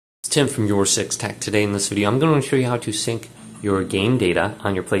Tim from YourSixTech. Today in this video I'm going to show you how to sync your game data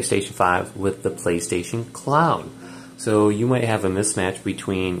on your PlayStation 5 with the PlayStation Cloud. So you might have a mismatch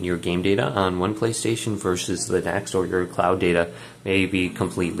between your game data on one PlayStation versus the next, or your cloud data may be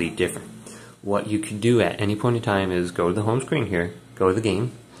completely different. What you can do at any point in time is go to the home screen here, go to the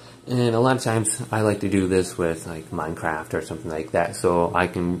game, and a lot of times I like to do this with like Minecraft or something like that, so I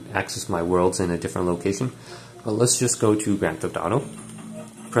can access my worlds in a different location. But let's just go to Grand Theft Auto,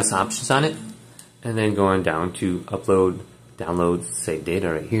 press options on it, and then go on down to upload, download, save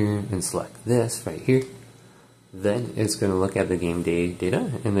data right here, and select this right here. Then it's going to look at the game data,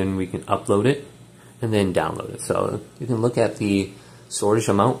 and then we can upload it and then download it. So you can look at the storage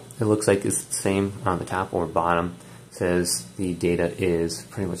amount. It looks like it's the same on the top or bottom. It says the data is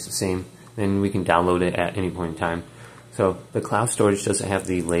pretty much the same. Then we can download it at any point in time. So the cloud storage doesn't have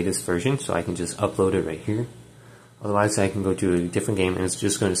the latest version, so I can just upload it right here. Otherwise, I can go to a different game, and it's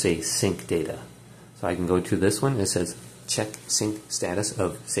just going to say sync data. So I can go to this one. It says check sync status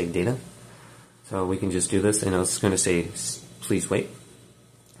of saved data. So we can just do this, and it's going to say please wait.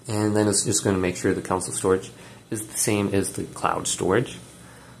 And then it's just going to make sure the console storage is the same as the cloud storage.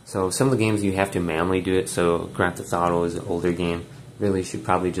 So some of the games you have to manually do it. So Grand Theft Auto is an older game. Really should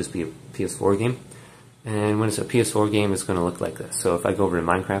probably just be a PS4 game. And when it's a PS4 game, it's going to look like this. So if I go over to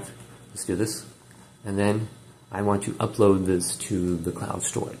Minecraft, let's do this. And then I want to upload this to the cloud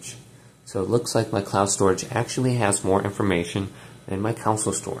storage. So it looks like my cloud storage actually has more information than my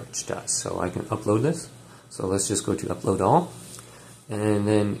console storage does. So I can upload this. So let's just go to upload all. And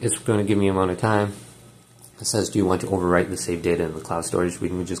then it's going to give me an amount of time. It says, do you want to overwrite the saved data in the cloud storage? We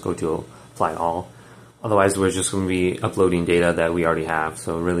can just go to apply all. Otherwise, we're just going to be uploading data that we already have.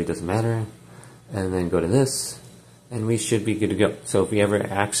 So it really doesn't matter. And then go to this. And we should be good to go. So if we ever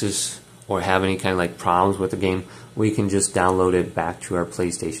access or have any kind of like problems with the game, we can just download it back to our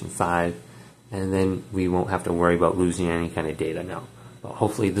PlayStation 5, and then we won't have to worry about losing any kind of data now. But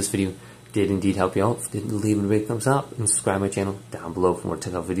hopefully this video did indeed help you out. If it did, leave a big thumbs up and subscribe to my channel down below for more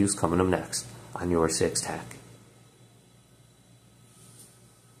technical videos coming up next on YourSixTech.